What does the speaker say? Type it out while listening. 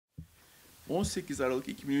18 Aralık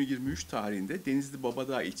 2023 tarihinde Denizli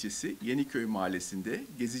Babadağ ilçesi Yeniköy mahallesinde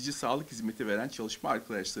gezici sağlık hizmeti veren çalışma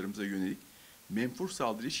arkadaşlarımıza yönelik menfur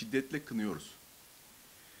saldırıyı şiddetle kınıyoruz.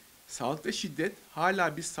 Sağlıkta şiddet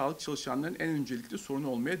hala biz sağlık çalışanlarının en öncelikli sorunu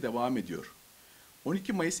olmaya devam ediyor.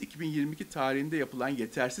 12 Mayıs 2022 tarihinde yapılan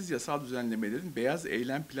yetersiz yasal düzenlemelerin beyaz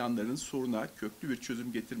eylem planlarının soruna köklü bir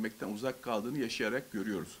çözüm getirmekten uzak kaldığını yaşayarak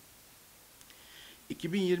görüyoruz.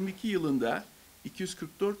 2022 yılında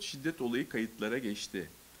 244 şiddet olayı kayıtlara geçti.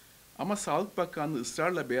 Ama Sağlık Bakanlığı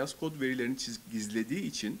ısrarla beyaz kod verilerini gizlediği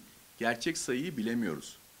için gerçek sayıyı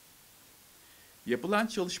bilemiyoruz. Yapılan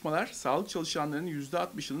çalışmalar, sağlık çalışanlarının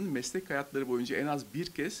 %60'ının meslek hayatları boyunca en az bir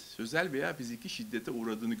kez sözel veya fiziki şiddete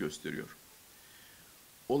uğradığını gösteriyor.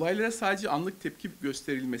 Olaylara sadece anlık tepki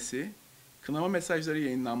gösterilmesi, kınama mesajları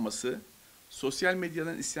yayınlanması, sosyal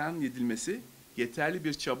medyadan isyan edilmesi yeterli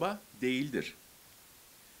bir çaba değildir.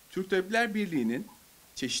 Türk Tabipler Birliği'nin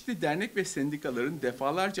çeşitli dernek ve sendikaların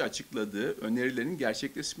defalarca açıkladığı önerilerin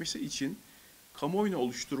gerçekleşmesi için kamuoyunu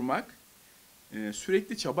oluşturmak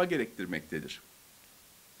sürekli çaba gerektirmektedir.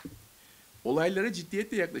 Olaylara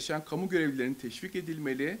ciddiyetle yaklaşan kamu görevlilerinin teşvik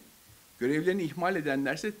edilmeli, görevlerini ihmal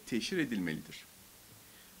edenlerse teşhir edilmelidir.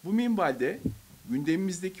 Bu minvalde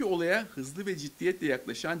gündemimizdeki olaya hızlı ve ciddiyetle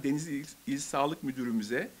yaklaşan Denizli İl Sağlık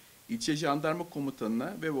Müdürümüze, İlçe Jandarma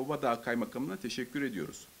Komutanına ve Babadağ Kaymakamına teşekkür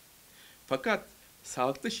ediyoruz. Fakat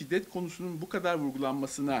sağlıkta şiddet konusunun bu kadar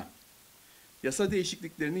vurgulanmasına, yasa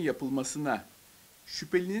değişikliklerinin yapılmasına,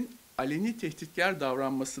 şüphelinin aleni tehditkar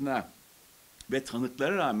davranmasına ve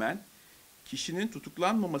tanıklara rağmen kişinin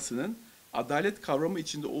tutuklanmamasının adalet kavramı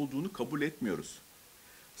içinde olduğunu kabul etmiyoruz.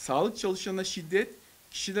 Sağlık çalışanına şiddet,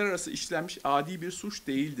 kişiler arası işlenmiş adi bir suç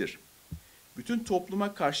değildir. Bütün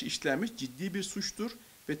topluma karşı işlenmiş ciddi bir suçtur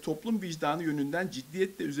ve toplum vicdanı yönünden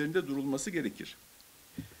ciddiyetle üzerinde durulması gerekir.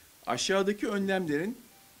 Aşağıdaki önlemlerin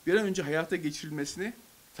bir an önce hayata geçirilmesini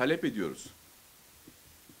talep ediyoruz.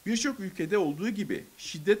 Birçok ülkede olduğu gibi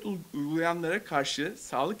şiddet uygulayanlara karşı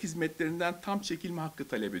sağlık hizmetlerinden tam çekilme hakkı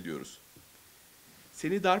talep ediyoruz.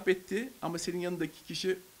 Seni darp etti ama senin yanındaki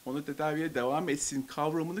kişi onu tedaviye devam etsin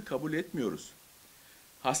kavramını kabul etmiyoruz.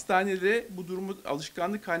 Hastanede bu durumu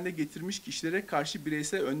alışkanlık haline getirmiş kişilere karşı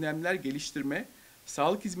bireysel önlemler geliştirme,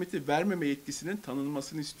 sağlık hizmeti vermeme yetkisinin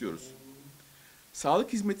tanınmasını istiyoruz.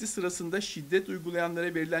 Sağlık hizmeti sırasında şiddet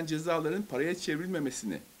uygulayanlara verilen cezaların paraya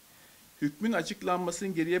çevrilmemesini, hükmün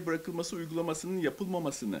açıklanmasının geriye bırakılması uygulamasının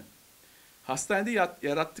yapılmamasını, hastanede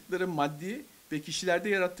yarattıkları maddi ve kişilerde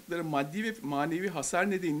yarattıkları maddi ve manevi hasar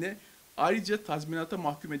nedeniyle ayrıca tazminata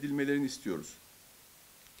mahkum edilmelerini istiyoruz.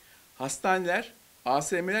 Hastaneler,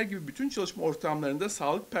 ASM'ler gibi bütün çalışma ortamlarında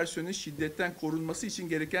sağlık personelinin şiddetten korunması için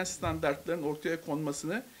gereken standartların ortaya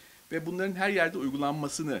konmasını ve bunların her yerde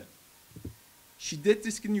uygulanmasını, şiddet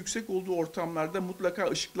riskinin yüksek olduğu ortamlarda mutlaka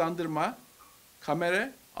ışıklandırma,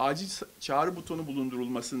 kamera, acil çağrı butonu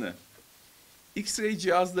bulundurulmasını, X-ray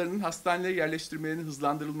cihazlarının hastanelere yerleştirmelerinin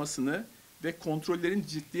hızlandırılmasını ve kontrollerin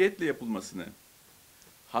ciddiyetle yapılmasını,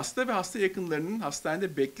 hasta ve hasta yakınlarının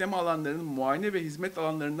hastanede bekleme alanlarının muayene ve hizmet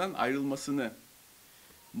alanlarından ayrılmasını,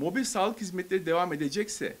 mobil sağlık hizmetleri devam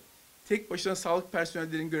edecekse, tek başına sağlık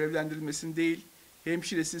personellerinin görevlendirilmesini değil,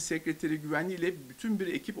 hemşiresi, sekreteri, güvenliği ile bütün bir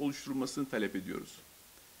ekip oluşturulmasını talep ediyoruz.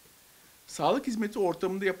 Sağlık hizmeti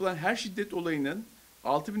ortamında yapılan her şiddet olayının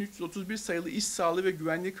 6331 sayılı İş Sağlığı ve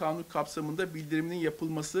Güvenliği Kanunu kapsamında bildiriminin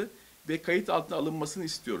yapılması ve kayıt altına alınmasını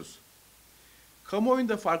istiyoruz.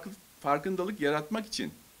 Kamuoyunda farkındalık yaratmak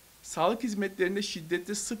için sağlık hizmetlerinde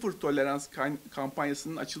şiddette sıfır tolerans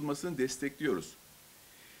kampanyasının açılmasını destekliyoruz.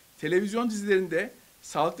 Televizyon dizilerinde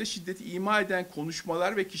sağlıkta şiddeti ima eden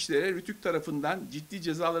konuşmalar ve kişilere Rütük tarafından ciddi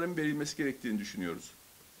cezaların verilmesi gerektiğini düşünüyoruz.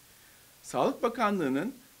 Sağlık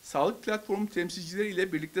Bakanlığı'nın sağlık platformu temsilcileri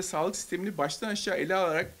ile birlikte sağlık sistemini baştan aşağı ele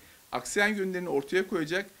alarak aksayan yönlerini ortaya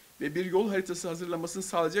koyacak ve bir yol haritası hazırlamasını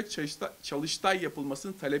sağlayacak çalıştay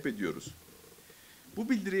yapılmasını talep ediyoruz. Bu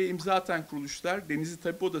bildiriye imza atan kuruluşlar Denizli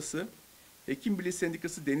Tabip Odası, Hekim Birliği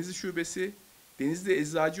Sendikası Denizli Şubesi, Denizli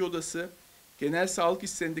Eczacı Odası, Genel Sağlık İş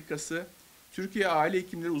Sendikası, Türkiye Aile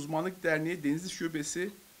Hekimleri Uzmanlık Derneği Denizli Şubesi,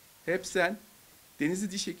 HEPSEN,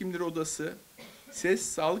 Denizli Diş Hekimleri Odası, SES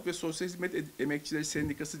Sağlık ve Sosyal Hizmet Emekçileri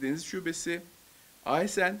Sendikası Denizli Şubesi,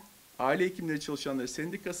 AHSEN, Aile Hekimleri Çalışanları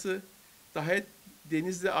Sendikası, DAHET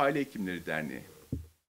Denizli Aile Hekimleri Derneği.